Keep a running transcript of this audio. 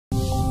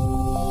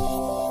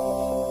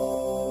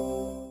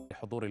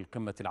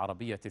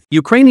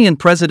Ukrainian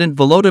President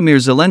Volodymyr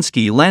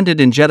Zelensky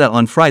landed in Jeddah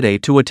on Friday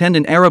to attend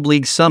an Arab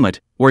League summit,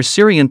 where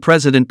Syrian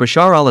President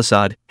Bashar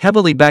al-Assad,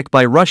 heavily backed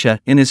by Russia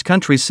in his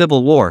country's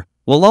civil war,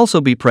 will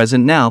also be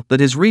present now that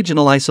his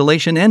regional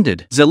isolation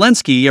ended.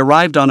 Zelensky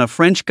arrived on a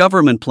French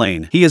government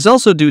plane. He is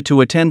also due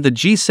to attend the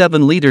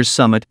G7 Leaders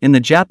Summit in the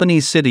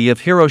Japanese city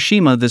of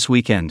Hiroshima this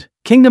weekend.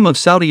 Kingdom of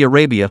Saudi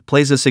Arabia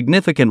plays a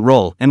significant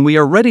role and we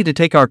are ready to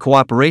take our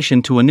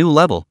cooperation to a new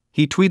level,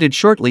 he tweeted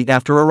shortly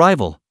after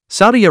arrival.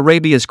 Saudi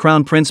Arabia's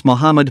Crown Prince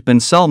Mohammed bin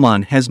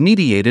Salman has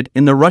mediated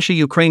in the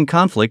Russia-Ukraine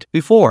conflict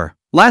before.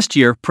 Last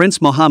year, Prince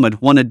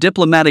Mohammed won a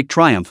diplomatic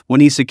triumph when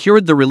he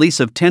secured the release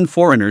of 10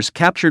 foreigners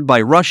captured by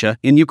Russia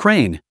in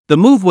Ukraine. The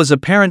move was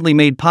apparently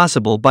made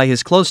possible by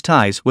his close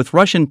ties with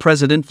Russian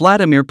President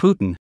Vladimir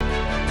Putin.